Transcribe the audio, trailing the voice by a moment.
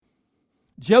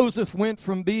Joseph went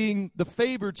from being the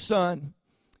favored son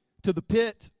to the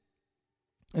pit,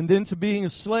 and then to being a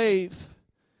slave,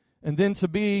 and then to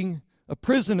being a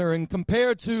prisoner. And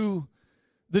compared to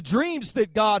the dreams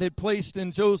that God had placed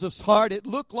in Joseph's heart, it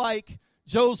looked like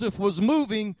Joseph was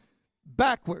moving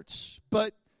backwards.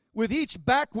 But with each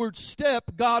backward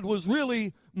step, God was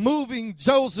really moving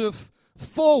Joseph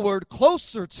forward,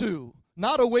 closer to,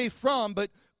 not away from,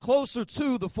 but closer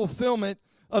to the fulfillment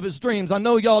of his dreams. I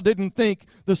know y'all didn't think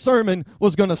the sermon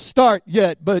was going to start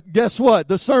yet, but guess what?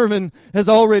 The sermon has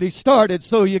already started,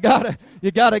 so you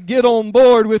gotta get on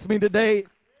board with me today.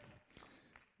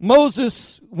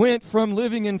 Moses went from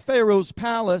living in Pharaoh's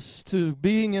palace to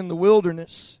being in the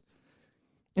wilderness.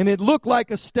 And it looked like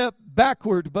a step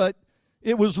backward, but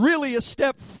it was really a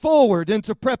step forward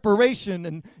into preparation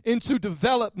and into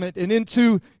development and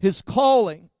into his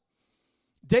calling.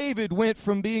 David went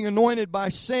from being anointed by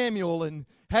Samuel and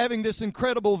having this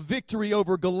incredible victory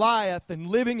over Goliath and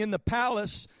living in the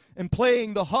palace and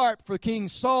playing the harp for King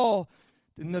Saul.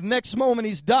 And the next moment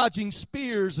he's dodging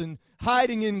spears and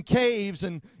hiding in caves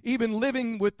and even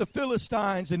living with the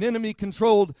Philistines in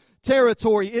enemy-controlled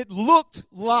territory. It looked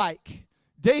like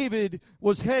David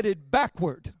was headed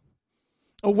backward,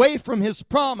 away from his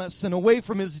promise and away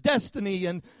from his destiny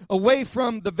and away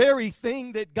from the very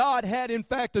thing that God had in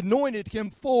fact anointed him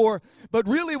for. But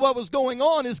really what was going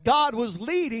on is God was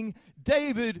leading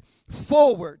David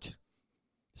forward.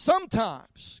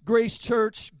 Sometimes, Grace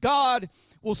Church, God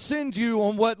will send you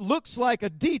on what looks like a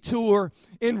detour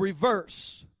in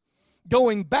reverse,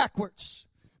 going backwards.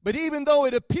 But even though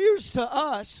it appears to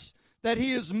us that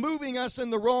he is moving us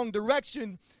in the wrong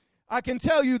direction, I can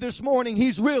tell you this morning,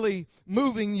 he's really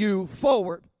moving you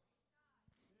forward.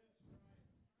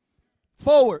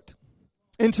 Forward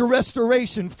into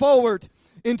restoration. Forward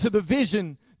into the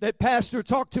vision that Pastor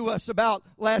talked to us about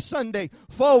last Sunday.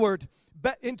 Forward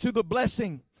into the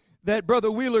blessing that Brother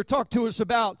Wheeler talked to us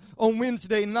about on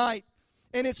Wednesday night.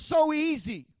 And it's so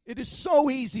easy. It is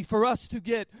so easy for us to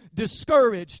get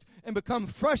discouraged and become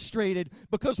frustrated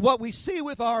because what we see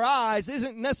with our eyes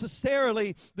isn't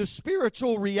necessarily the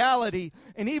spiritual reality.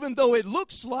 And even though it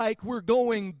looks like we're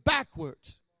going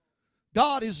backwards,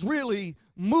 God is really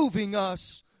moving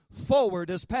us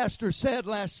forward. As Pastor said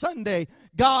last Sunday,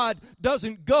 God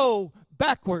doesn't go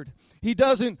backward. He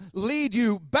doesn't lead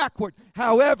you backward.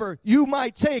 However, you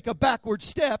might take a backward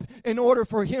step in order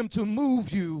for him to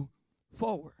move you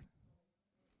forward.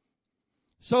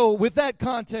 So with that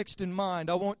context in mind,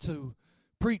 I want to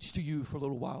preach to you for a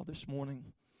little while this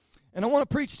morning. And I want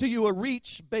to preach to you a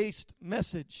reach-based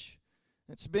message.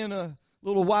 It's been a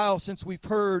little while since we've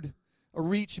heard a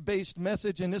reach-based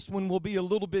message, and this one will be a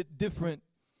little bit different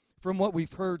from what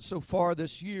we've heard so far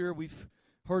this year. We've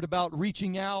heard about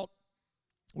reaching out.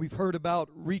 We've heard about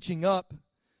reaching up.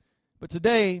 But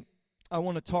today, I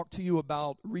want to talk to you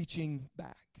about reaching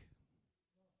back.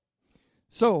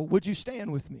 So, would you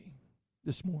stand with me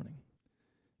this morning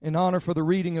in honor for the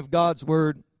reading of God's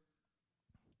Word?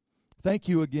 Thank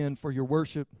you again for your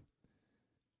worship.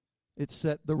 It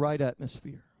set the right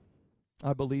atmosphere.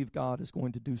 I believe God is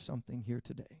going to do something here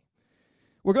today.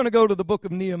 We're going to go to the book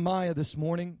of Nehemiah this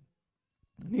morning.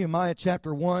 Nehemiah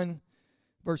chapter 1,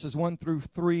 verses 1 through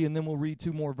 3, and then we'll read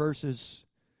two more verses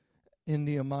in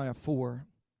Nehemiah 4.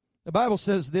 The Bible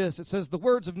says this. It says, the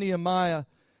words of Nehemiah,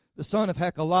 the son of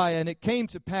Hakaliah, and it came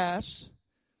to pass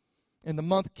in the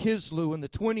month Kislew in the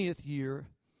 20th year,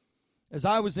 as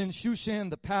I was in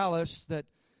Shushan the palace, that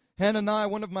Hananiah,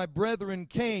 one of my brethren,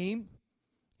 came,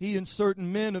 he and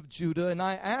certain men of Judah, and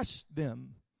I asked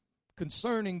them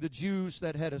concerning the Jews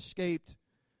that had escaped,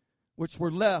 which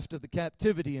were left of the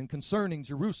captivity, and concerning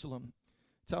Jerusalem.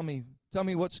 Tell me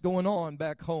what's going on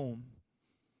back home.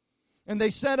 And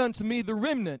they said unto me, the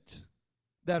remnant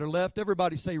that are left,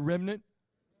 everybody say remnant.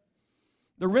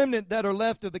 The remnant that are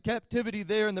left of the captivity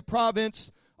there in the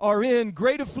province are in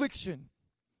great affliction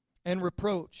and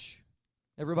reproach.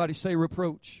 Everybody say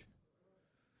reproach.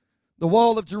 The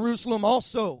wall of Jerusalem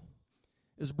also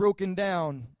is broken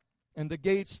down, and the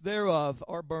gates thereof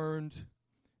are burned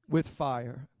with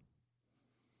fire.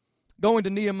 Going to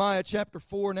Nehemiah chapter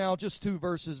 4 now, just two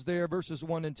verses there, verses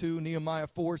 1 and 2. Nehemiah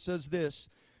 4 says this,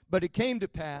 but it came to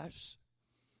pass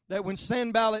that when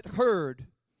Sanballat heard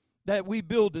that we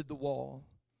builded the wall,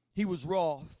 he was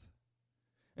wroth,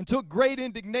 and took great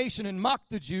indignation, and mocked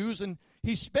the Jews. And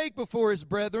he spake before his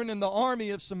brethren in the army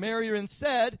of Samaria, and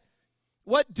said,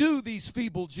 what do these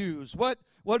feeble Jews? What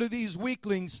do these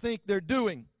weaklings think they're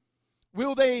doing?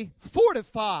 Will they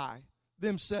fortify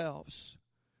themselves?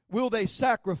 Will they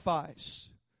sacrifice?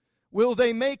 Will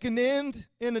they make an end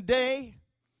in a day?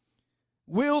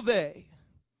 Will they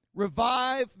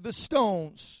revive the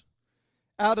stones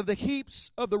out of the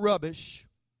heaps of the rubbish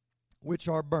which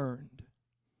are burned.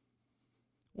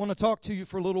 I want to talk to you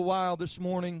for a little while this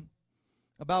morning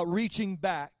about reaching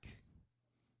back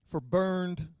for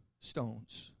burned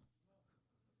stones.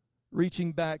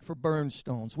 Reaching back for burned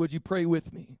stones. Would you pray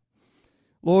with me?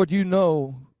 Lord, you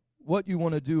know what you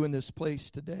want to do in this place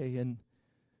today, and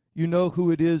you know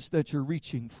who it is that you're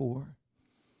reaching for.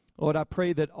 Lord, I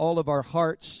pray that all of our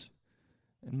hearts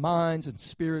and minds and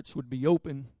spirits would be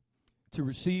open to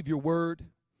receive your word.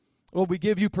 Lord, we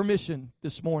give you permission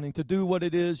this morning to do what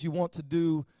it is you want to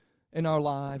do in our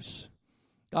lives.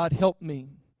 God, help me.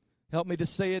 Help me to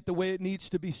say it the way it needs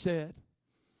to be said.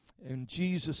 In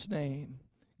Jesus' name,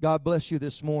 God bless you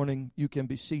this morning. You can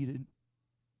be seated.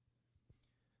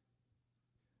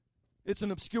 It's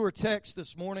an obscure text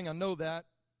this morning, I know that.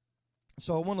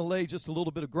 So I want to lay just a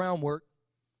little bit of groundwork.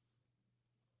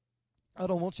 I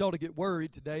don't want y'all to get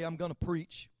worried today. I'm going to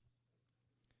preach.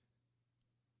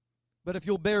 But if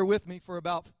you'll bear with me for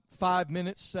about 5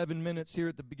 minutes, 7 minutes here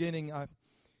at the beginning, I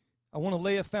want to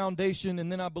lay a foundation,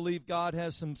 and then I believe God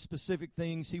has some specific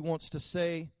things He wants to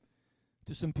say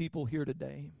to some people here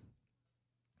today.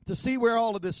 To see where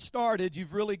all of this started,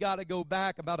 you've really got to go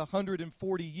back about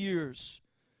 140 years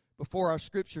before our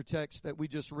scripture text that we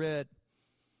just read.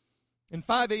 In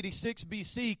 586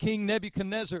 BC, King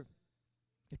Nebuchadnezzar,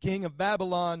 the king of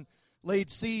Babylon, laid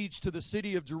siege to the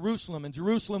city of Jerusalem. And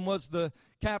Jerusalem was the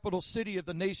capital city of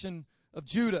the nation of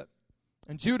Judah.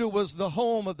 And Judah was the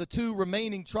home of the two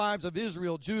remaining tribes of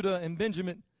Israel, Judah and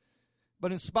Benjamin.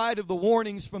 But in spite of the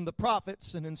warnings from the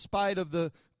prophets and in spite of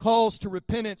the calls to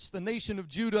repentance, the nation of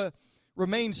Judah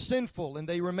remained sinful and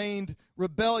they remained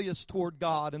rebellious toward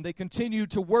God. And they continued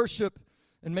to worship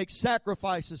and make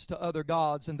sacrifices to other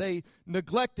gods. And they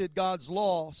neglected God's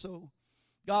law. So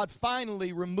God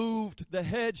finally removed the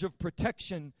hedge of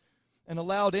protection and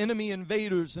allowed enemy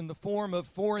invaders in the form of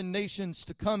foreign nations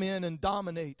to come in and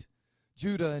dominate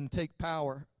Judah and take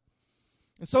power.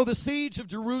 And so the siege of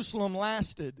Jerusalem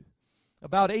lasted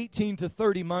about 18 to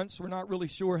 30 months. We're not really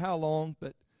sure how long,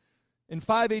 but in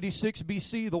 586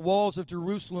 BC, the walls of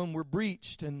Jerusalem were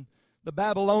breached, and the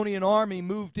Babylonian army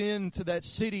moved into that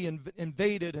city and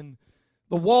invaded, and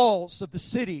the walls of the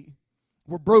city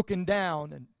were broken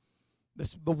down, and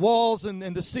the walls and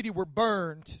the city were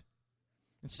burned.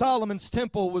 And Solomon's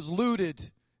temple was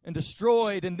looted and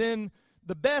destroyed. And then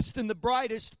the best and the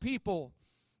brightest people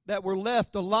that were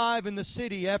left alive in the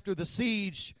city after the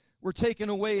siege were taken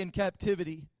away in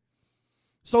captivity.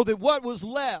 So that what was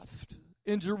left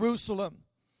in Jerusalem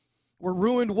were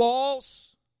ruined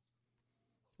walls,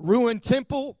 ruined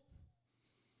temple,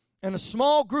 and a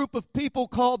small group of people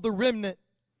called the remnant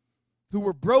who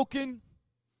were broken,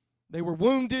 they were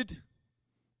wounded,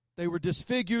 they were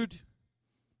disfigured.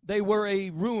 They were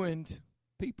a ruined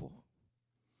people.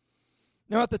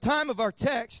 Now, at the time of our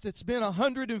text, it's been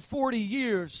 140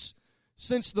 years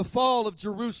since the fall of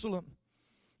Jerusalem.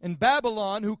 And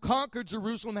Babylon, who conquered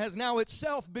Jerusalem, has now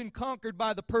itself been conquered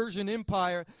by the Persian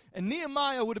Empire. And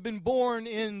Nehemiah would have been born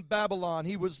in Babylon.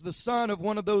 He was the son of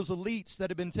one of those elites that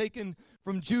had been taken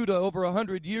from Judah over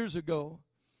 100 years ago.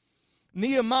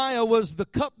 Nehemiah was the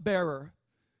cupbearer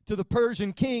to the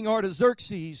Persian king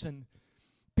Artaxerxes, and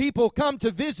people come to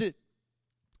visit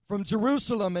from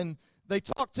Jerusalem, and they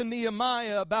talk to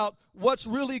Nehemiah about what's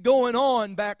really going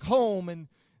on back home, and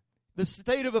the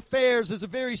state of affairs is a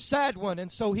very sad one.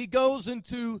 And so he goes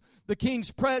into the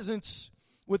king's presence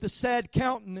with a sad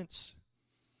countenance,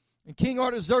 and King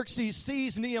Artaxerxes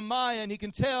sees Nehemiah, and he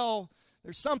can tell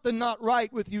there's something not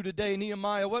right with you today,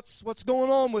 Nehemiah. What's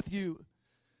going on with you?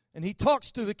 And he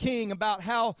talks to the king about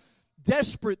how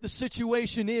desperate the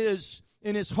situation is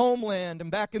in his homeland and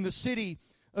back in the city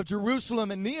of Jerusalem.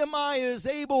 And Nehemiah is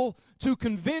able to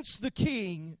convince the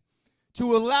king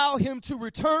to allow him to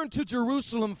return to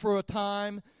Jerusalem for a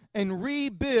time and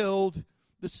rebuild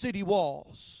the city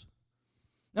walls.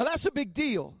 Now that's a big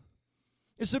deal.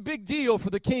 It's a big deal for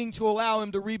the king to allow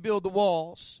him to rebuild the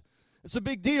walls. It's a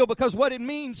big deal because what it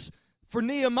means for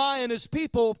Nehemiah and his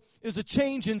people is a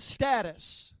change in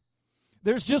status.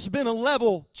 There's just been a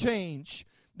level change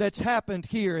that's happened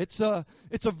here. It's a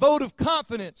vote of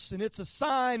confidence, and it's a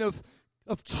sign of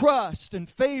trust and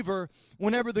favor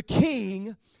whenever the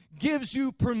king gives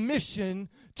you permission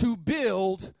to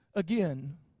build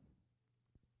again.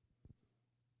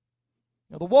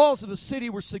 Now, the walls of the city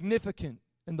were significant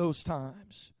in those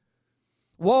times.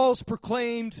 Walls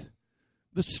proclaimed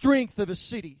the strength of a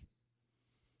city.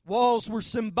 Walls were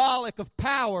symbolic of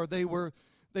power. They were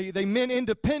They meant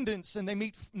independence, and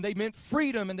they meant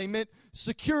freedom, and they meant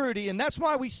security. And that's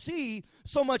why we see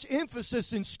so much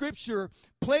emphasis in Scripture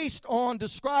placed on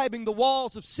describing the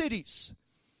walls of cities.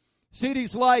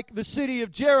 Cities like the city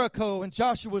of Jericho in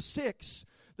Joshua 6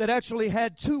 that actually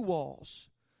had two walls.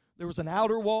 There was an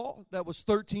outer wall that was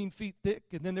 13 feet thick,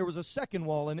 and then there was a second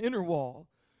wall, an inner wall,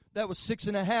 that was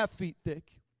 6.5 feet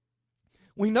thick.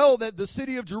 We know that the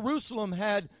city of Jerusalem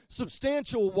had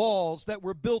substantial walls that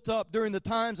were built up during the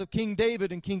times of King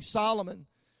David and King Solomon.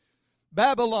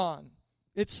 Babylon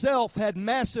itself had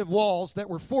massive walls that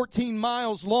were 14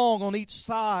 miles long on each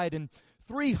side and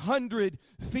 300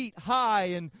 feet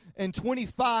high and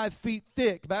 25 feet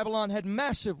thick. Babylon had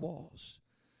massive walls.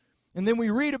 And then we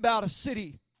read about a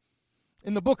city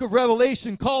in the book of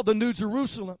Revelation called the New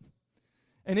Jerusalem.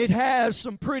 And it has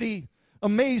some pretty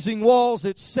amazing walls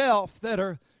itself that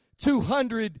are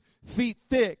 200 feet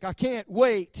thick. I can't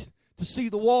wait to see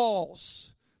the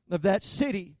walls of that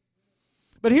city.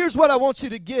 But here's what I want you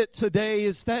to get today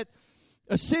is that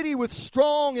a city with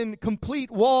strong and complete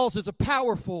walls is a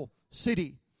powerful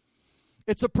city.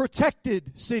 It's a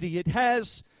protected city. It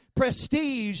has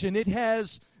prestige and it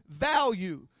has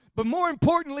value. But more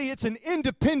importantly, it's an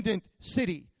independent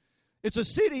city. It's a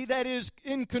city that is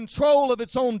in control of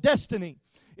its own destiny.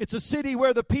 It's a city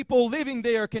where the people living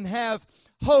there can have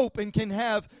hope and can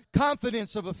have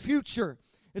confidence of a future.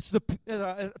 It's the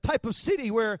type of city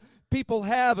where people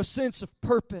have a sense of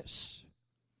purpose.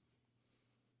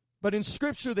 But in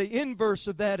Scripture, the inverse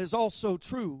of that is also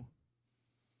true.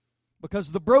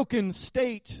 Because the broken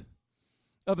state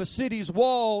of a city's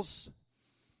walls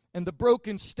and the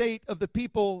broken state of the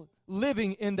people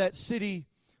living in that city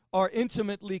are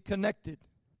intimately connected.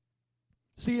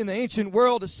 See, in the ancient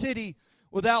world, a city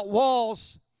without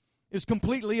walls is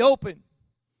completely open.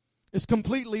 It's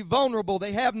completely vulnerable.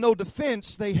 They have no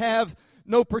defense. They have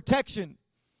no protection.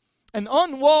 An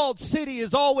unwalled city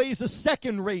is always a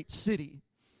second-rate city.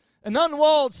 An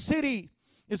unwalled city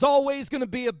is always going to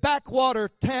be a backwater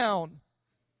town.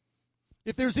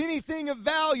 If there's anything of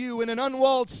value in an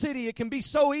unwalled city, it can be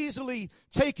so easily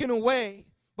taken away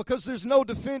because there's no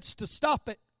defense to stop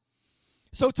it.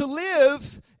 So to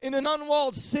live in an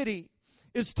unwalled city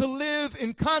is to live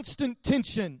in constant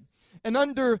tension and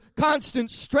under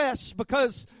constant stress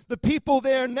because the people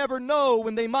there never know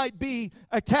when they might be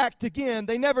attacked again.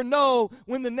 They never know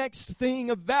when the next thing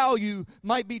of value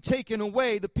might be taken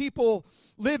away. The people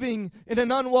living in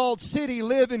an unwalled city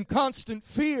live in constant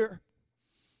fear.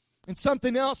 And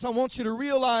something else I want you to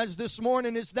realize this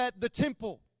morning is that the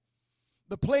temple,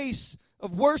 the place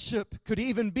of worship, could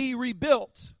even be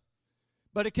rebuilt.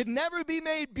 But it could never be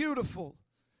made beautiful.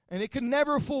 And it could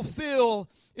never fulfill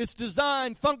its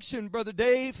design function, Brother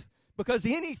Dave, because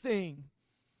anything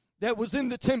that was in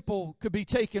the temple could be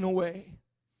taken away.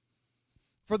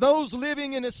 For those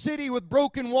living in a city with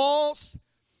broken walls,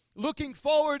 looking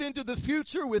forward into the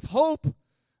future with hope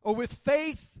or with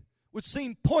faith would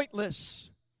seem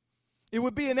pointless. It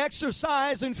would be an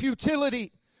exercise in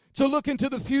futility to look into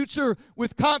the future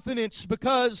with confidence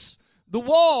because the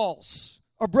walls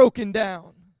are broken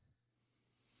down.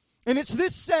 And it's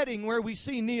this setting where we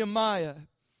see Nehemiah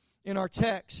in our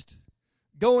text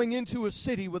going into a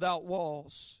city without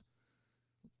walls.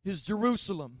 His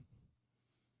Jerusalem.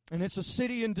 And it's a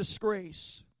city in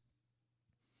disgrace.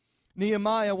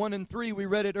 Nehemiah 1:3, we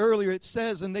read it earlier. It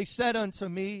says, "And they said unto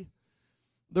me,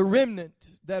 the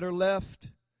remnant that are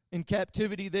left in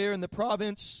captivity there in the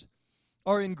province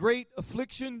are in great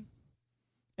affliction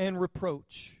and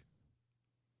reproach."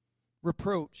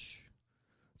 Reproach.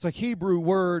 It's a Hebrew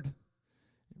word,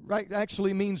 right?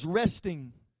 Actually means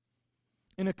resting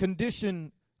in a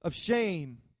condition of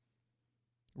shame,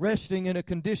 resting in a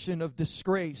condition of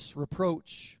disgrace,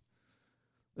 reproach.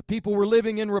 The people were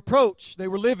living in reproach. They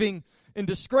were living in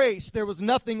disgrace. There was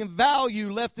nothing of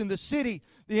value left in the city.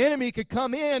 The enemy could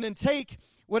come in and take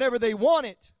whatever they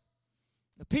wanted.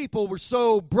 The people were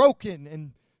so broken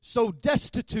and so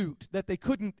destitute that they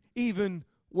couldn't even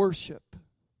worship.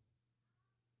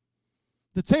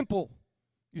 The temple,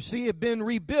 you see, had been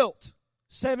rebuilt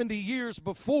 70 years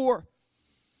before.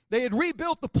 They had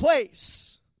rebuilt the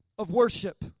place of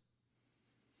worship.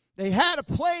 They had a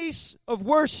place of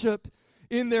worship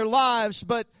in their lives,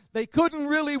 but they couldn't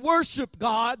really worship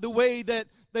God the way that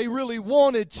they really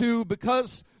wanted to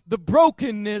because the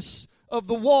brokenness of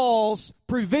the walls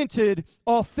prevented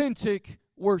authentic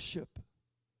worship.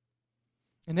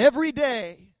 And every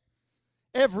day,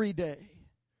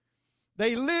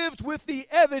 they lived with the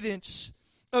evidence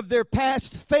of their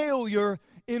past failure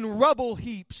in rubble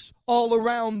heaps all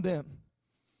around them.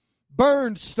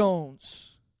 Burned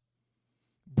stones,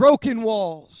 broken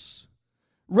walls,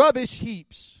 rubbish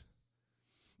heaps,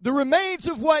 the remains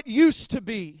of what used to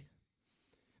be,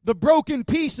 the broken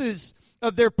pieces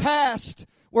of their past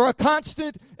were a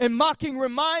constant and mocking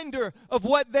reminder of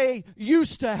what they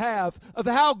used to have, of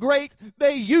how great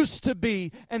they used to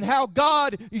be, and how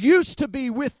God used to be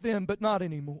with them, but not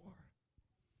anymore.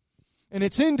 And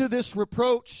it's into this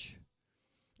reproach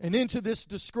and into this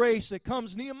disgrace that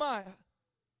comes Nehemiah,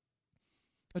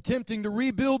 attempting to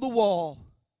rebuild the wall,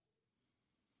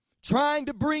 trying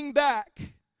to bring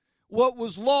back what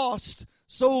was lost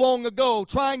so long ago,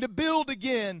 trying to build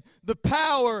again the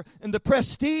power and the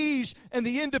prestige and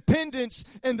the independence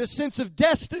and the sense of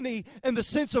destiny and the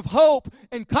sense of hope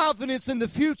and confidence in the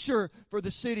future for the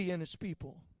city and its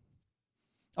people.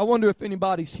 I wonder if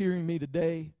anybody's hearing me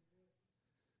today.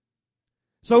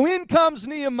 So in comes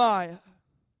Nehemiah.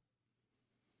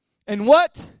 And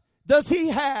what does he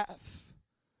have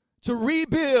to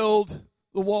rebuild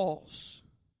the walls?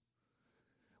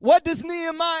 What does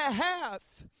Nehemiah have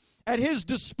at his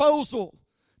disposal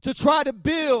to try to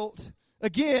build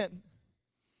again?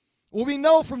 Well, we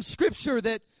know from Scripture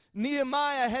that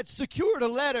Nehemiah had secured a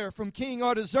letter from King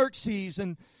Artaxerxes,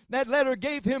 and that letter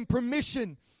gave him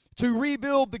permission to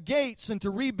rebuild the gates and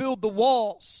to rebuild the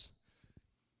walls.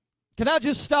 Can I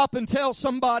just stop and tell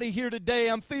somebody here today,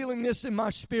 I'm feeling this in my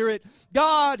spirit,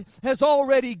 God has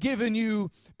already given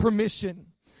you permission.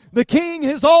 The king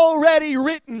has already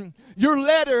written your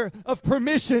letter of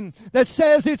permission that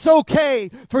says it's okay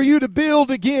for you to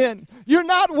build again. You're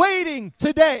not waiting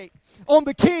today on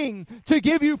the king to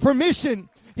give you permission.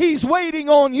 He's waiting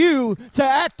on you to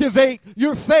activate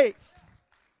your faith.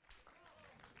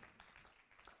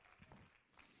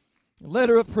 The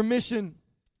letter of permission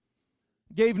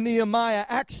gave Nehemiah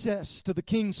access to the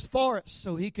king's forest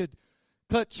so he could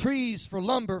cut trees for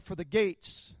lumber for the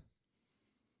gates.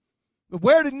 But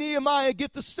where did Nehemiah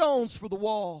get the stones for the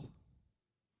wall?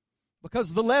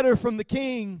 Because the letter from the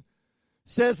king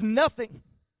says nothing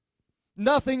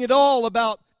at all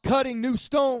about cutting new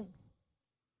stone.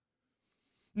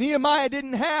 Nehemiah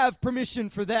didn't have permission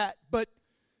for that, but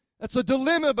that's a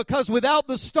dilemma because without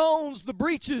the stones, the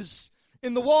breaches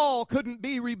in the wall couldn't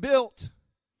be rebuilt.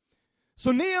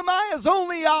 So Nehemiah's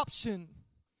only option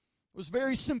was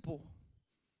very simple,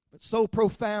 but so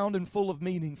profound and full of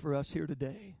meaning for us here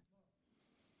today.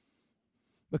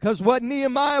 Because what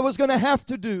Nehemiah was going to have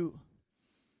to do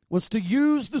was to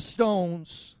use the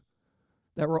stones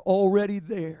that were already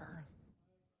there.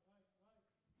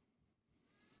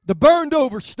 The burned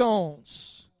over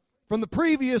stones from the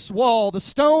previous wall, the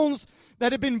stones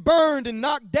that had been burned and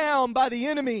knocked down by the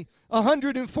enemy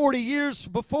 140 years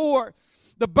before.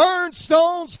 The burned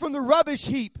stones from the rubbish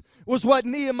heap was what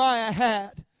Nehemiah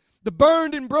had. The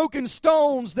burned and broken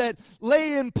stones that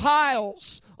lay in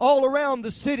piles all around the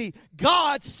city.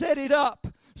 God set it up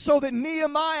so that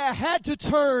Nehemiah had to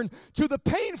turn to the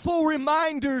painful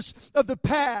reminders of the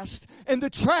past and the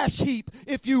trash heap,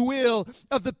 if you will,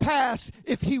 of the past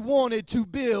if he wanted to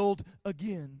build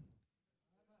again.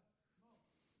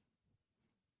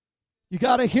 You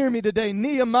got to hear me today.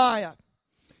 Nehemiah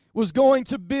was going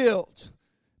to build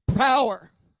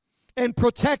power and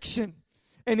protection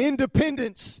and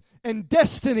independence and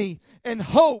destiny and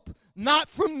hope, not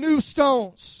from new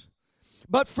stones,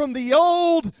 but from the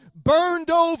old, burned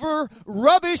over,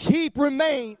 rubbish heap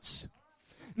remains.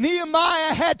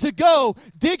 Nehemiah had to go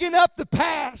digging up the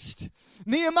past.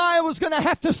 Nehemiah was going to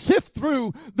have to sift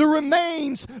through the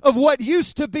remains of what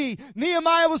used to be.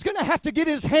 Nehemiah was going to have to get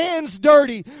his hands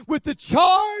dirty with the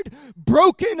charred,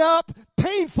 broken up,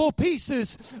 painful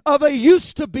pieces of a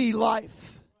used to be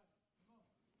life.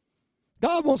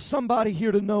 God wants somebody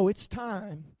here to know it's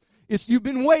time. You've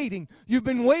been waiting. You've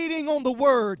been waiting on the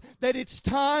word that it's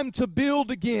time to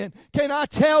build again. Can I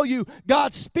tell you,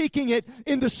 God's speaking it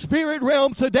in the spirit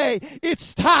realm today.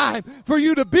 It's time for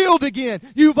you to build again.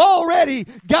 You've already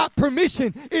got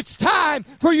permission. It's time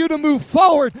for you to move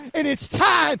forward. And it's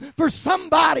time for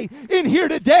somebody in here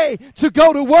today to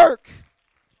go to work.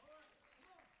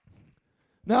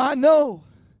 Now I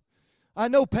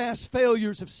know past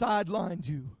failures have sidelined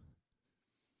you.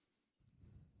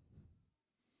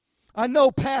 I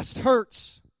know past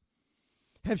hurts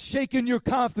have shaken your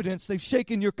confidence. They've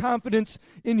shaken your confidence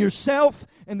in yourself,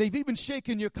 and they've even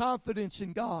shaken your confidence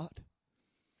in God.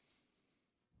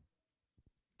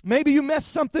 Maybe you messed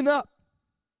something up.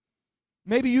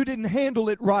 Maybe you didn't handle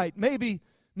it right. Maybe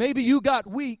you got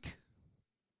weak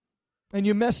and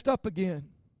you messed up again.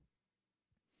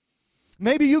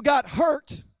 Maybe you got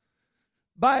hurt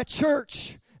by a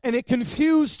church and it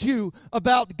confused you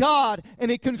about God,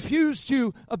 and it confused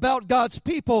you about God's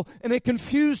people, and it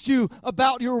confused you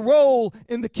about your role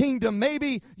in the kingdom.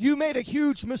 Maybe you made a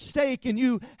huge mistake and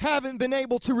you haven't been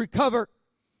able to recover.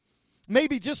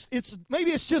 Maybe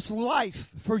it's just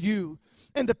life for you,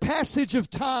 and the passage of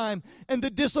time and the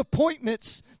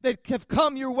disappointments that have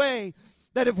come your way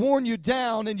that have worn you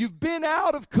down, and you've been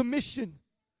out of commission.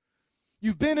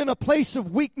 You've been in a place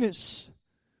of weakness.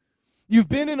 You've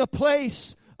been in a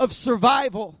place of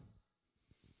survival.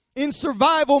 In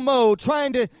survival mode,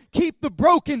 trying to keep the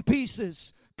broken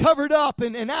pieces covered up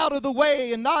and out of the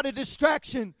way and not a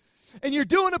distraction. And you're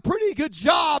doing a pretty good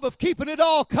job of keeping it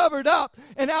all covered up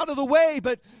and out of the way,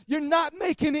 but you're not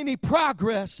making any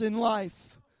progress in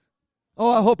life. Oh,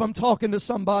 I hope I'm talking to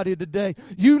somebody today.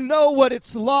 You know what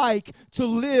it's like to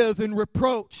live in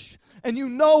reproach. And you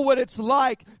know what it's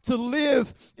like to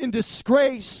live in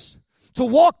disgrace. To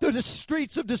walk through the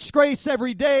streets of disgrace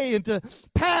every day and to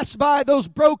pass by those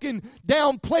broken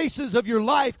down places of your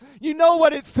life. You know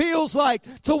what it feels like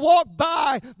to walk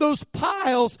by those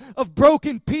piles of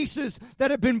broken pieces that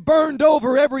have been burned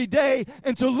over every day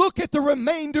and to look at the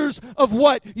remainders of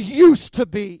what used to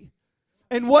be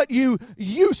and what you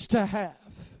used to have.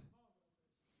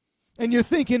 And you're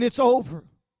thinking it's over.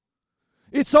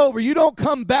 It's over. You don't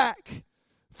come back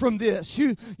from this.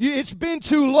 It's been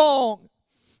too long.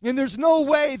 And there's no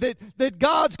way that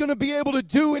God's going to be able to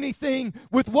do anything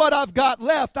with what I've got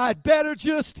left. I'd better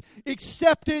just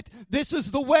accept it. This is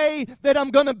the way that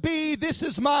I'm going to be. This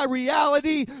is my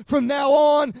reality from now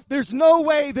on. There's no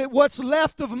way that what's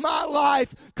left of my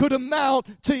life could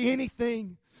amount to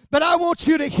anything. But I want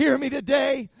you to hear me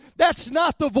today. That's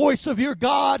not the voice of your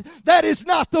God. That is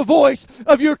not the voice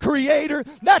of your Creator.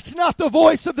 That's not the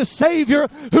voice of the Savior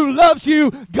who loves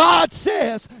you. God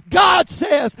says,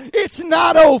 it's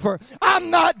not over. I'm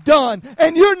not done.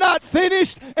 And you're not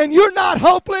finished. And you're not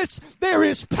hopeless. There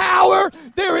is power.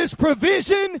 There is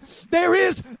provision. There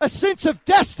is a sense of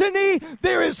destiny.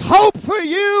 There is hope for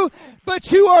you.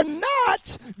 But you are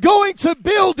not going to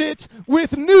build it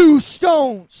with new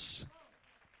stones.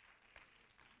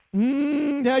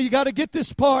 Now you got to get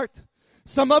this part.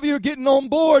 Some of you are getting on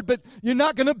board, but you're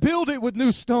not going to build it with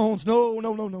new stones.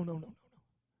 No.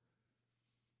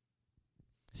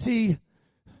 See,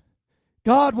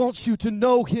 God wants you to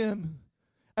know Him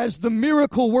as the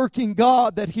miracle-working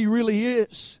God that He really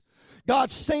is.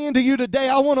 God's saying to you today,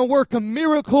 I want to work a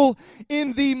miracle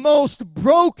in the most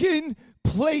broken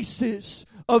places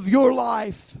of your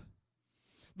life.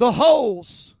 The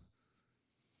holes.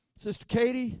 Sister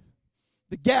Katie,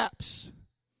 the gaps,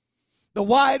 the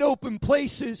wide open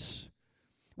places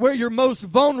where you're most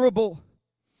vulnerable,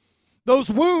 those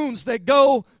wounds that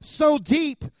go so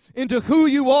deep into who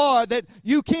you are that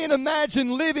you can't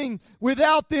imagine living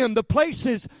without them, the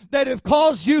places that have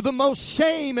caused you the most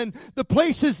shame and the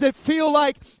places that feel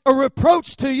like a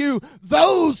reproach to you,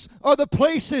 those are the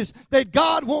places that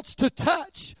God wants to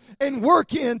touch and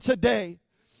work in today.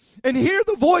 And hear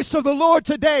the voice of the Lord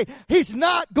today. He's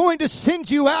not going to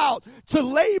send you out to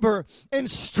labor and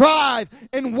strive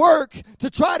and work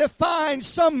to try to find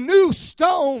some new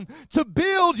stone to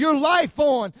build your life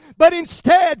on. But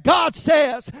instead, God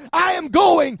says, I am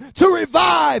going to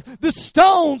revive the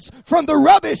stones from the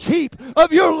rubbish heap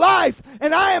of your life.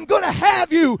 And I am going to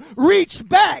have you reach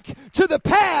back to the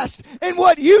past and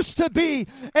what used to be.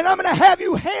 And I'm going to have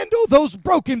you handle those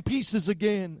broken pieces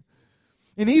again.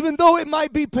 And even though it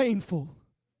might be painful,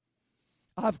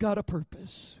 I've got a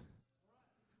purpose.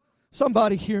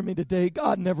 Somebody hear me today.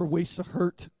 God never wastes a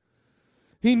hurt.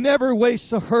 He never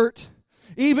wastes a hurt.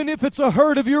 Even if it's a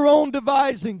hurt of your own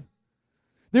devising,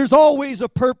 there's always a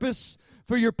purpose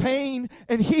for your pain,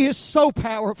 and He is so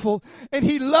powerful, and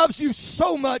He loves you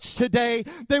so much today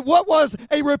that what was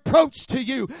a reproach to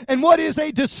you, and what is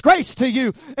a disgrace to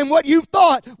you, and what you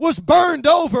thought was burned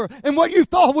over, and what you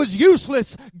thought was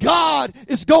useless, God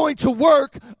is going to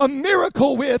work a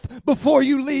miracle with before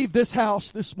you leave this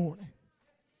house this morning.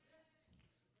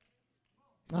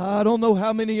 I don't know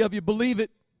how many of you believe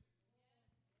it.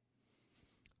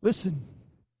 Listen.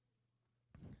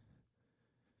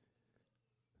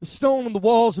 The stone on the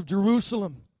walls of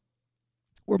Jerusalem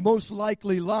were most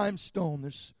likely limestone.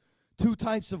 There's two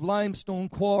types of limestone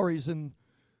quarries in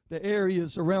the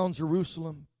areas around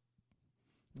Jerusalem.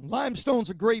 Limestone's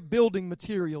a great building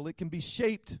material. It can be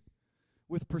shaped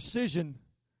with precision,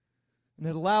 and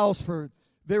it allows for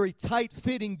very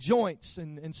tight-fitting joints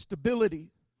and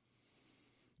stability.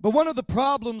 But one of the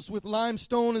problems with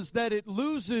limestone is that it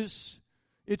loses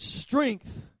its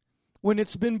strength when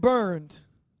it's been burned.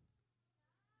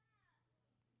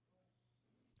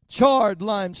 Charred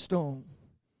limestone,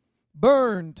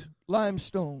 Burned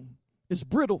limestone is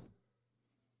brittle.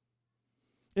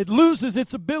 It loses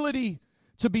its ability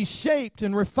to be shaped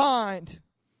and refined.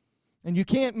 And you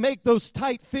can't make those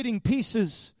tight-fitting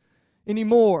pieces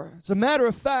anymore. As a matter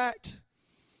of fact,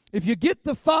 if you get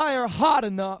the fire hot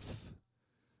enough,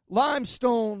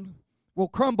 limestone will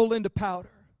crumble into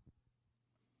powder.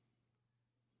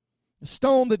 The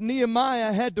stone that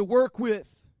Nehemiah had to work with,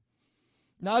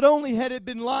 not only had it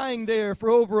been lying there for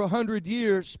over 100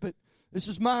 years, but this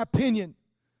is my opinion.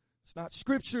 It's not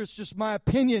scripture, it's just my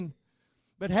opinion.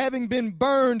 But having been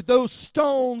burned, those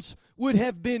stones would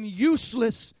have been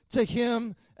useless to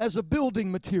him as a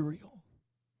building material.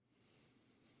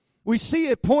 We see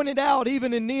it pointed out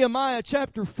even in Nehemiah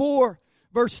chapter 4,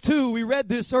 verse 2. We read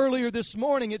this earlier this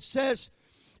morning. It says,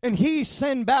 "And he,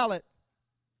 Sanballat,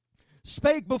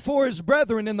 spake before his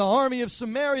brethren in the army of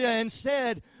Samaria and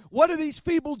said, What do these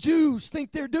feeble Jews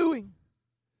think they're doing?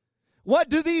 What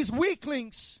do these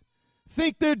weaklings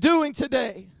think they're doing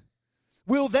today?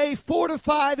 Will they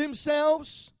fortify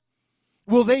themselves?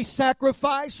 Will they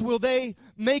sacrifice? Will they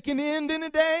make an end in a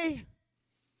day?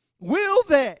 Will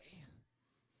they?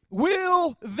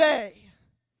 Will they?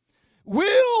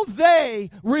 Will they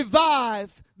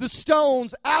revive the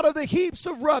stones out of the heaps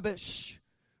of rubbish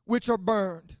which are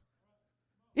burned?"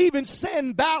 Even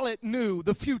Sanballat knew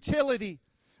the futility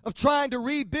of trying to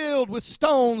rebuild with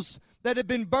stones that had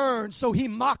been burned, so he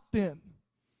mocked them.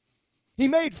 He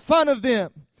made fun of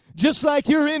them, just like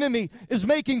your enemy is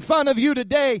making fun of you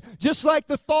today, just like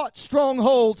the thought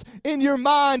strongholds in your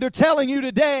mind are telling you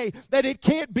today that it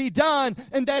can't be done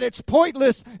and that it's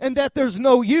pointless and that there's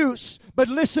no use. But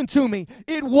listen to me,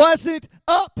 it wasn't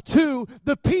up to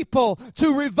the people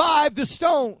to revive the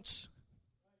stones.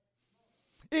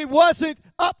 It wasn't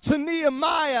up to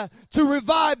Nehemiah to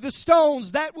revive the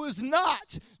stones. That was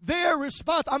not their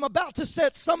response. I'm about to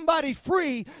set somebody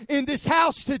free in this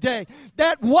house today.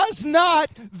 That was not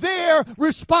their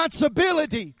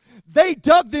responsibility. They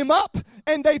dug them up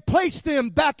and they placed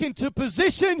them back into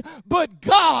position, but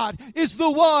God is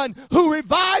the one who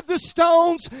revived the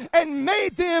stones and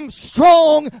made them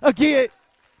strong again.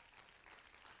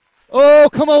 Oh,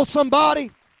 come on,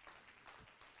 somebody.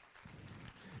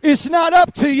 It's not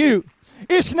up to you.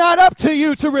 It's not up to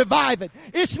you to revive it.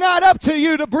 It's not up to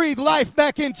you to breathe life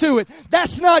back into it.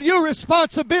 That's not your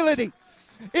responsibility.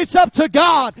 It's up to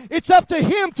God. It's up to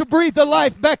Him to breathe the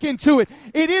life back into it.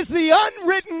 It is the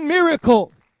unwritten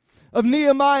miracle of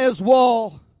Nehemiah's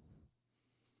wall.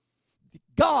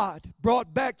 God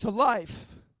brought back to life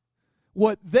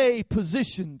what they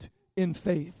positioned in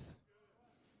faith.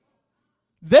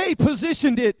 They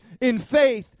positioned it in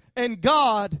faith, and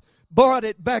God brought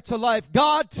it back to life.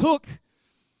 God took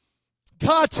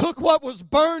what was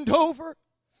burned over.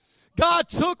 God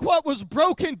took what was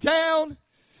broken down.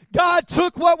 God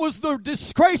took what was the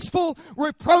disgraceful,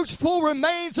 reproachful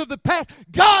remains of the past.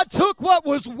 God took what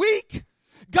was weak.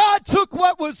 God took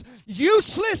what was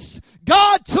useless.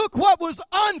 God took what was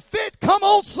unfit, come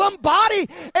on somebody,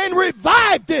 and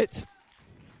revived it.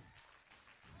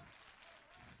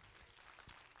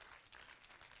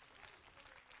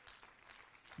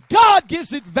 God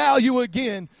gives it value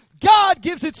again. God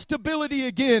gives it stability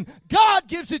again. God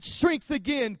gives it strength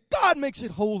again. God makes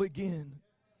it whole again.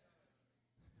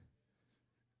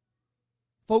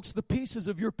 Folks, the pieces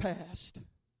of your past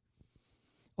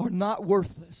are not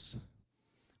worthless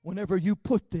whenever you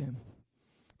put them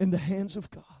in the hands of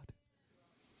God.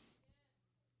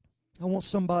 I want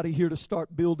somebody here to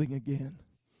start building again.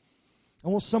 I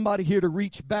want somebody here to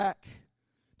reach back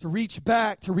to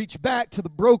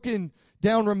the broken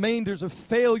down remainders of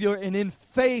failure, and in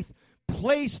faith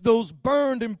place those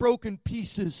burned and broken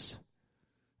pieces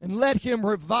and let Him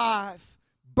revive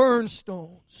burned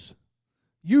stones,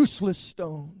 useless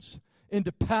stones,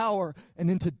 into power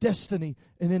and into destiny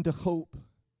and into hope.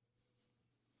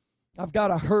 I've got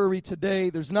to hurry today.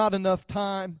 There's not enough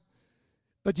time.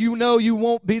 But you know you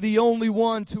won't be the only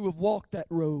one to have walked that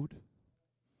road.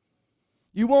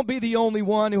 You won't be the only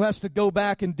one who has to go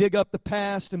back and dig up the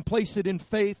past and place it in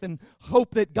faith and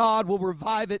hope that God will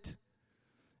revive it.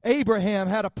 Abraham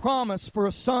had a promise for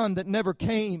a son that never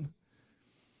came.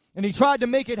 And he tried to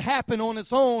make it happen on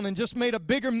his own and just made a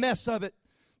bigger mess of it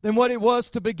than what it was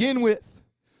to begin with.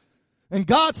 And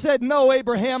God said, "No,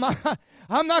 Abraham,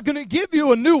 I'm not going to give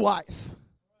you a new wife.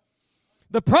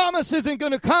 The promise isn't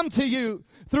going to come to you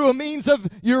through a means of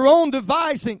your own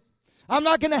devising. I'm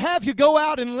not going to have you go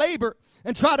out and labor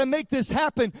and try to make this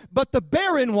happen. But the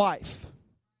barren wife,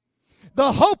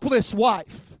 the hopeless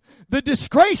wife, the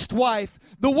disgraced wife,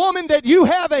 the woman that you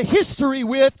have a history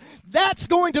with, that's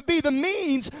going to be the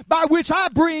means by which I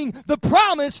bring the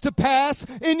promise to pass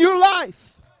in your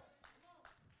life."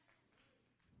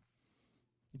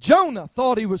 Jonah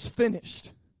thought he was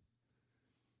finished.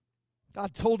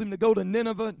 God told him to go to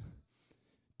Nineveh,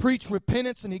 preach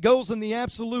repentance, and he goes in the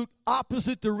absolute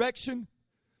opposite direction.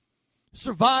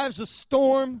 Survives a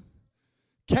storm,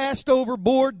 cast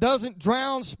overboard, doesn't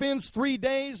drown, spends 3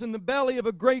 days in the belly of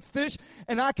a great fish.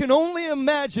 And I can only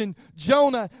imagine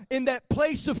Jonah in that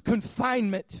place of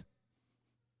confinement.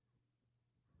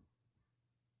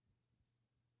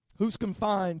 Who's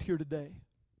confined here today?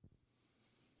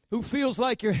 Who feels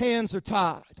like your hands are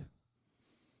tied?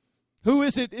 Who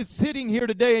is it it's sitting here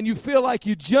today and you feel like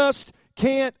you just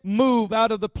can't move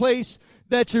out of the place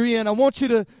that you're in? I want you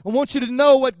to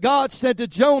know what God said to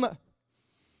Jonah.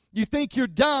 You think you're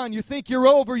done, you think you're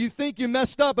over, you think you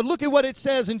messed up, but look at what it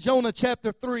says in Jonah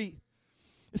chapter 3.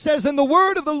 It says, "And the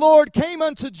word of the Lord came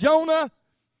unto Jonah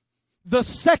the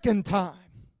second time."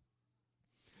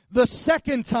 The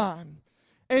second time.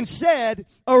 "And said,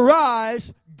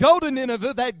 Arise, go to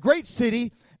Nineveh, that great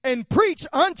city, and preach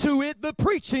unto it the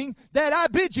preaching that I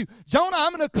bid you." Jonah,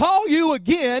 I'm going to call you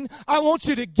again. I want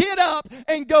you to get up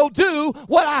and go do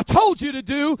what I told you to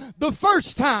do the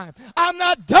first time. I'm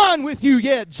not done with you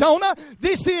yet, Jonah.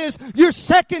 This is your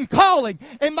second calling.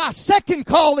 And my second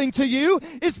calling to you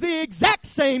is the exact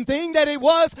same thing that it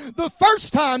was the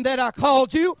first time that I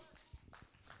called you.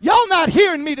 Y'all not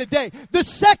hearing me today. The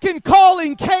second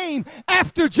calling came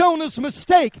after Jonah's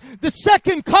mistake. The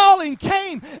second calling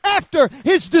came after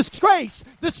his disgrace.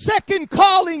 The second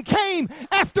calling came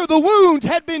after the wound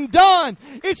had been done.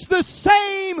 It's the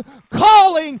same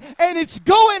calling, and it's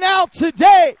going out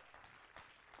today.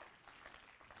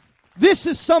 This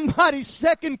is somebody's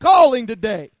second calling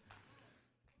today.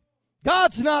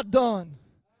 God's not done.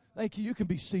 Thank you. You can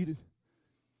be seated.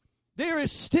 There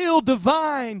is still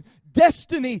divine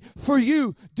destiny for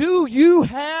you. Do you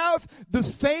have the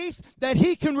faith that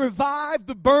He can revive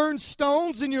the burned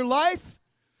stones in your life?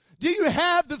 Do you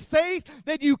have the faith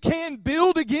that you can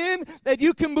build again, that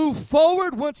you can move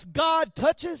forward once God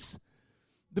touches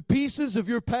the pieces of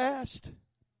your past?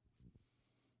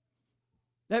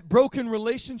 That broken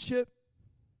relationship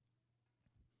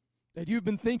that you've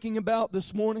been thinking about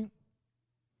this morning?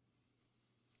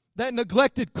 That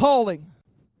neglected calling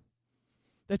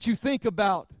that you think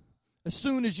about as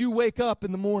soon as you wake up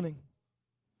in the morning?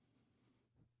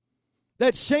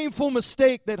 That shameful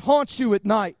mistake that haunts you at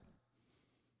night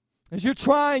as you're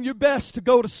trying your best to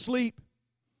go to sleep?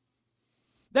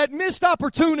 That missed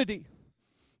opportunity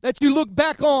that you look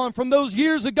back on from those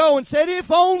years ago and said,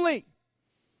 if only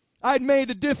I'd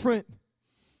made a different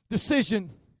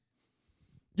decision?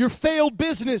 Your failed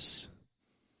business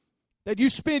that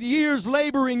you spent years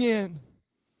laboring in,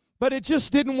 but it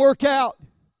just didn't work out.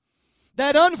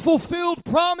 That unfulfilled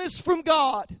promise from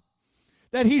God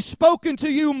that He's spoken to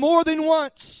you more than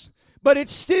once, but it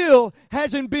still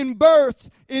hasn't been birthed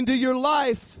into your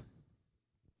life.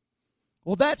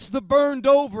 Well, that's the burned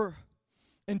over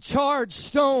and charged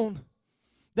stone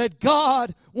that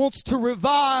God wants to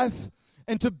revive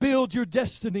and to build your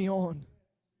destiny on.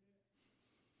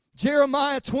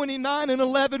 Jeremiah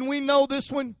 29:11, we know this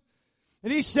one.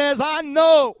 And he says, I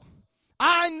know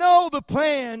the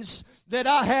plans that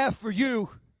I have for you.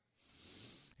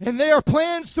 And they are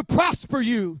plans to prosper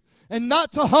you and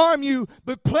not to harm you,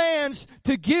 but plans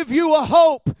to give you a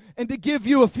hope and to give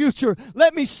you a future.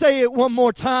 Let me say it one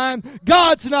more time.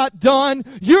 God's not done.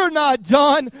 You're not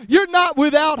done. You're not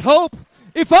without hope.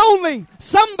 If only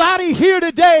somebody here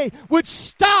today would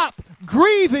stop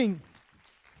grieving.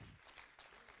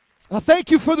 I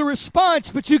thank you for the response,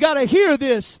 but you got to hear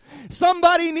this.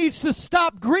 Somebody needs to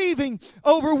stop grieving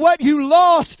over what you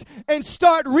lost and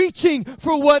start reaching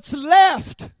for what's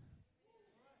left.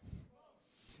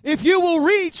 If you will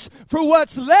reach for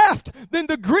what's left, then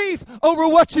the grief over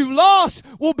what you lost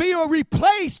will be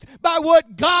replaced by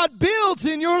what God builds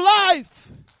in your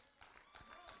life.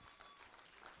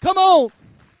 Come on.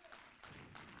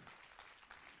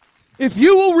 If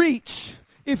you will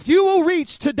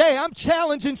reach today, I'm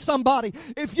challenging somebody.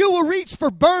 If you will reach for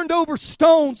burned over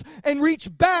stones and reach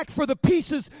back for the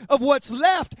pieces of what's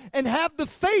left and have the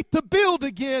faith to build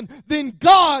again, then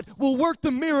God will work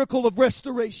the miracle of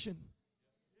restoration.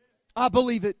 I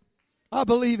believe it. I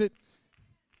believe it.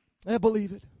 I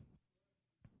believe it.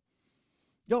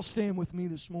 Y'all stand with me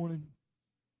this morning.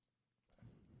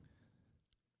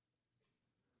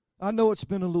 I know it's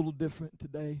been a little different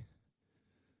today.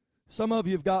 Some of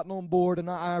you have gotten on board, and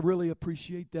I really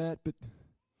appreciate that, but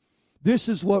this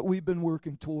is what we've been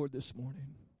working toward this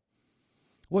morning.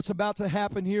 What's about to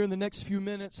happen here in the next few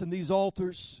minutes in these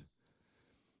altars,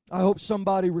 I hope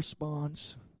somebody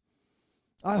responds.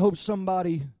 I hope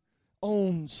somebody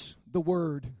owns the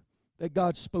word that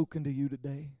God's spoken to you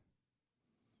today.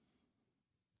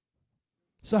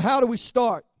 So how do we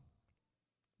start?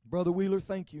 Brother Wheeler,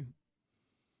 thank you.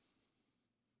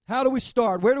 How do we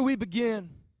start? Where do we begin?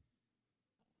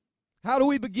 How do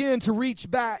we begin to reach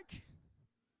back?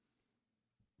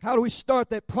 How do we start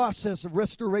that process of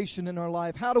restoration in our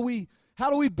life? How do we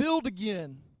build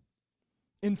again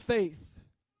in faith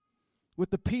with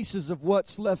the pieces of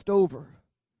what's left over?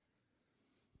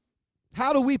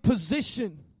 How do we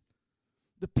position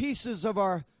the pieces of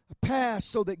our past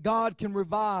so that God can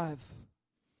revive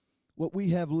what we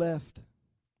have left?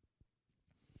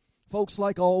 Folks,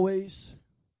 like always,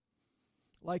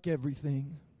 like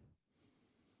everything,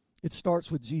 it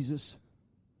starts with Jesus.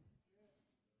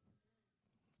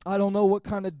 I don't know what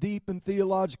kind of deep and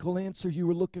theological answer you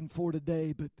were looking for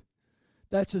today, but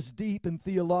that's as deep and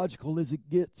theological as it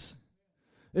gets.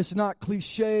 It's not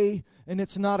cliche and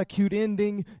it's not a cute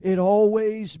ending. It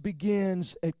always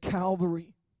begins at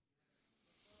Calvary.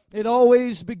 It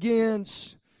always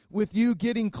begins with you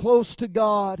getting close to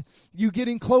God, you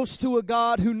getting close to a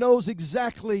God who knows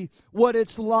exactly what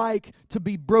it's like to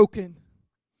be broken.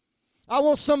 I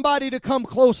want somebody to come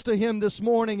close to Him this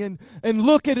morning and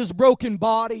look at His broken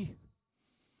body.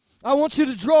 I want you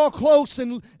to draw close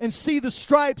and see the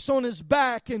stripes on His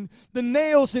back and the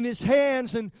nails in His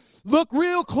hands, and look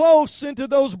real close into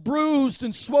those bruised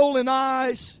and swollen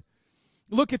eyes.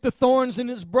 Look at the thorns in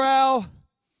His brow.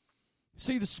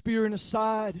 See the spear in His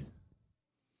side.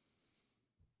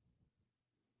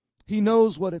 He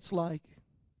knows what it's like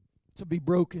to be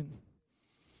broken.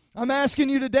 I'm asking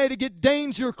you today to get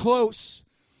danger close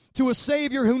to a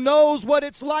Savior who knows what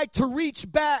it's like to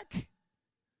reach back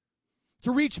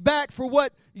for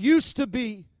what used to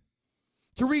be,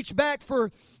 to reach back for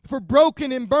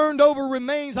broken and burned over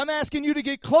remains. I'm asking you to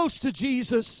get close to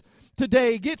Jesus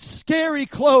today. Get scary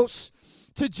close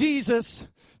to Jesus.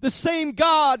 The same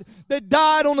God that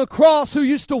died on the cross, who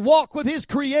used to walk with His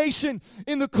creation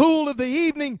in the cool of the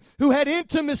evening, who had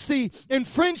intimacy and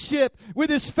friendship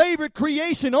with His favorite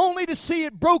creation, only to see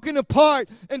it broken apart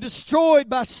and destroyed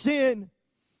by sin.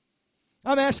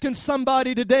 I'm asking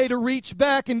somebody today to reach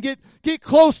back and get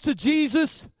close to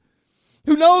Jesus,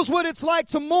 who knows what it's like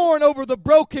to mourn over the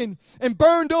broken and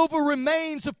burned over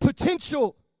remains of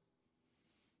potential.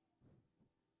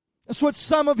 That's what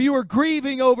some of you are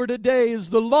grieving over today, is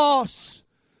the loss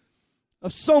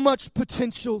of so much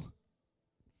potential.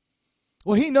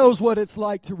 Well, He knows what it's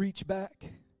like to reach back.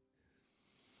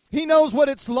 He knows what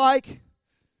it's like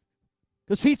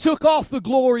because He took off the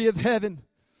glory of heaven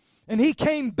and He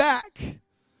came back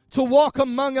to walk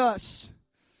among us.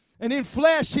 And in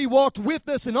flesh He walked with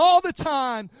us, and all the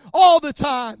time,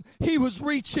 He was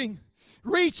reaching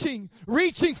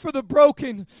for the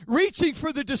broken, reaching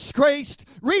for the disgraced,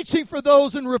 reaching for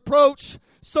those in reproach,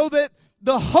 so that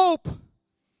the hope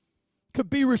could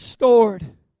be restored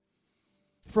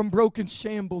from broken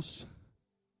shambles.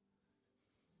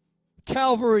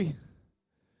 Calvary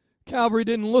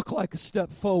didn't look like a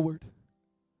step forward.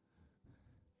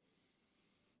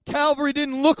 Calvary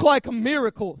didn't look like a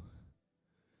miracle.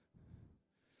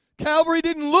 Calvary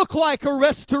didn't look like a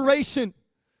restoration.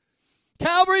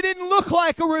 Calvary didn't look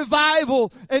like a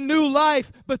revival and new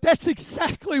life, but that's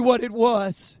exactly what it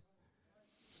was.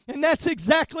 And that's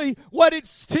exactly what it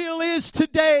still is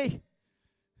today.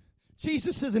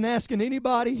 Jesus isn't asking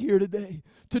anybody here today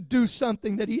to do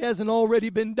something that He hasn't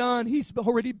already been done. He's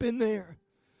already been there.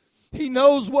 He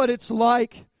knows what it's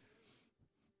like.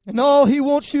 And all He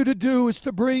wants you to do is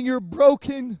to bring your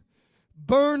broken,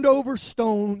 burned over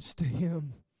stones to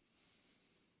Him.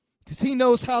 Because He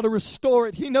knows how to restore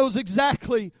it. He knows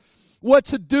exactly what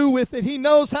to do with it. He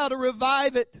knows how to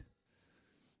revive it.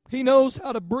 He knows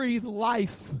how to breathe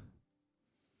life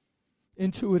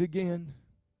into it again.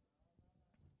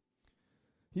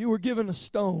 You were given a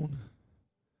stone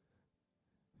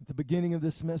at the beginning of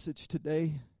this message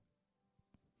today.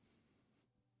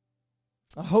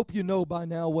 I hope you know by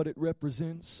now what it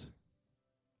represents.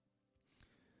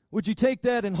 Would you take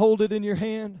that and hold it in your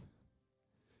hand?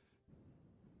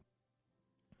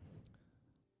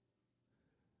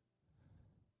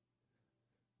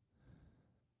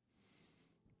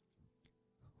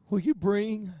 Will you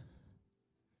bring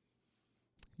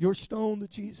your stone to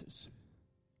Jesus?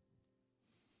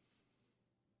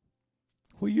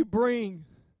 Will you bring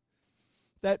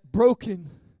that broken,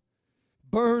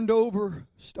 burned over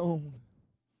stone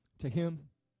to Him?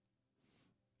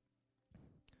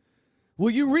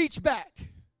 Will you reach back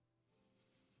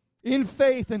in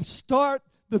faith and start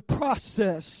the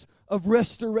process of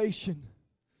restoration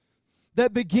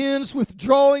that begins with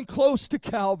drawing close to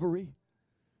Calvary?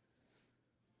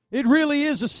 It really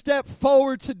is a step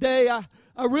forward today.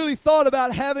 I I really thought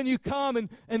about having you come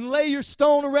and lay your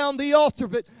stone around the altar,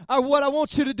 but what I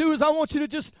want you to do is I want you to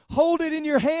just hold it in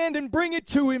your hand and bring it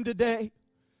to Him today.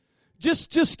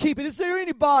 Just keep it. Is there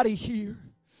anybody here?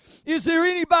 Is there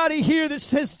anybody here that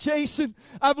says, Jason,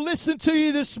 I've listened to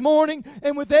you this morning,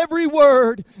 and with every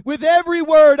word,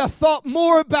 I've thought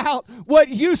more about what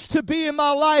used to be in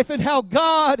my life and how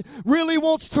God really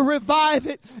wants to revive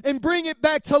it and bring it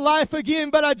back to life again,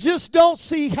 but I just don't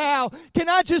see how. Can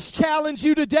I just challenge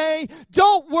you today?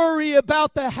 Don't worry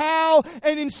about the how,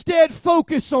 and instead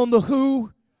focus on the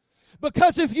who.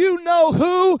 Because if you know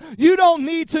who, you don't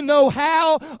need to know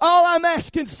how. All I'm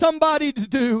asking somebody to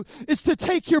do is to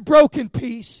take your broken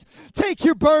piece, take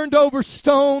your burned over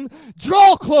stone,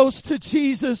 draw close to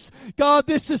Jesus. God,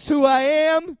 this is who I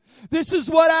am. This is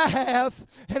what I have.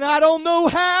 And I don't know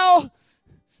how,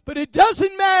 but it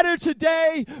doesn't matter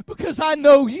today because I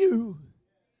know you.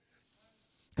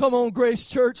 Come on, Grace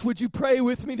Church, would you pray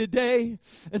with me today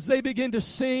as they begin to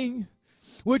sing?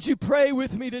 Would you pray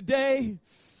with me today?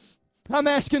 I'm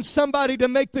asking somebody to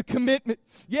make the commitment.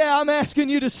 Yeah, I'm asking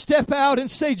you to step out and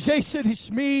say, Jason,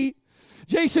 it's me.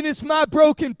 Jason, it's my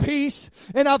broken piece,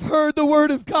 and I've heard the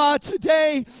word of God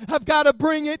today. I've got to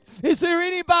bring it. Is there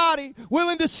anybody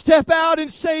willing to step out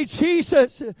and say,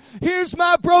 Jesus, here's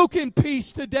my broken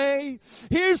piece today.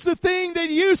 Here's the thing that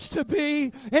used to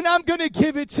be, and I'm going to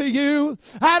give it to you.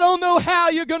 I don't know how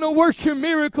you're going to work your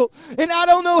miracle, and I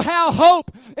don't know how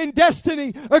hope and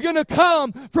destiny are going to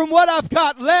come from what I've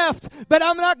got left, but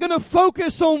I'm not going to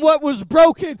focus on what was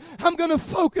broken. I'm going to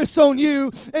focus on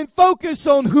you and focus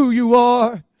on who you are.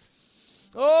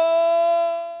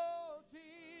 Oh,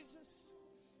 Jesus.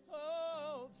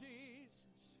 Oh, Jesus.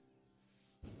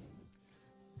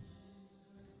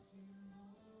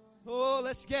 Oh,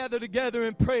 let's gather together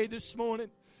and pray this morning.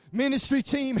 Ministry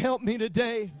team, help me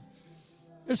today.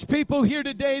 There's people here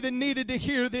today that needed to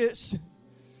hear this.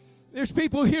 There's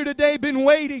people here today been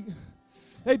waiting.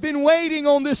 They've been waiting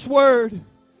on this word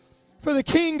for the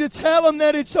King to tell them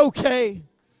that it's okay.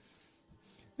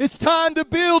 It's time to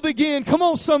build again. Come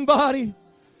on, somebody.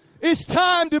 It's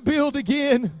time to build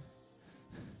again.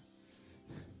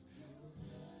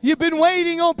 You've been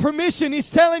waiting on permission. He's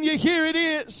telling you, here it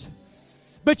is.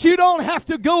 But you don't have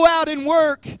to go out and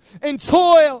work and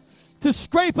toil to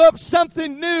scrape up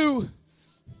something new.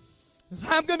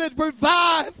 I'm going to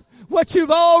revive what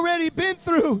you've already been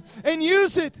through and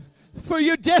use it for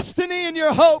your destiny and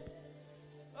your hope.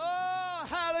 Oh,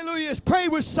 hallelujah. Pray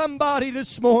with somebody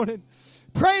this morning.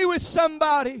 Pray with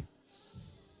somebody.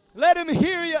 Let him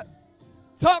hear you.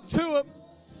 Talk to him.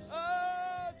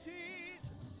 Oh, Jesus.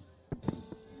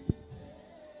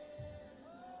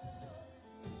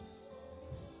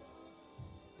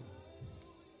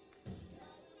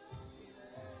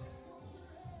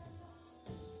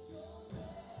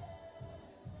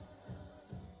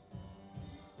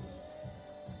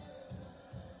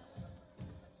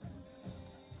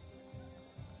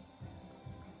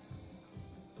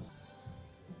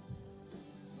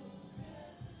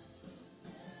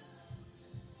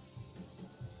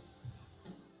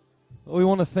 We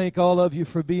want to thank all of you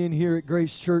for being here at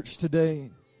Grace Church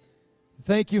today.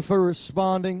 Thank you for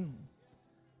responding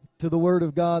to the Word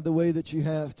of God the way that you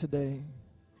have today.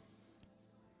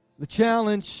 The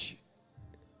challenge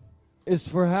is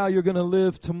for how you're going to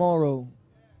live tomorrow.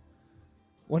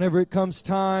 Whenever it comes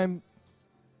time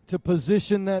to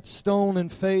position that stone in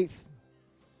faith,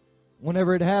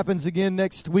 whenever it happens again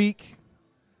next week,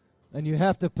 and you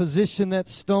have to position that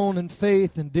stone in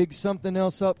faith and dig something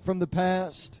else up from the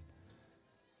past,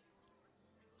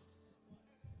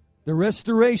 the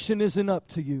restoration isn't up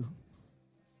to you.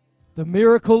 The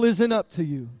miracle isn't up to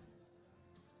you.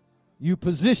 You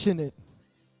position it,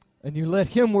 and you let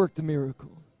Him work the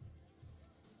miracle.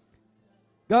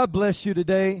 God bless you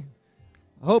today.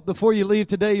 I hope before you leave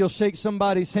today, you'll shake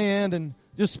somebody's hand and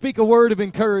just speak a word of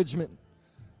encouragement.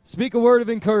 Speak a word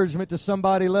of encouragement to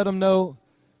somebody. Let them know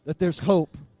that there's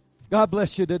hope. God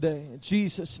bless you today. In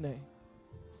Jesus' name.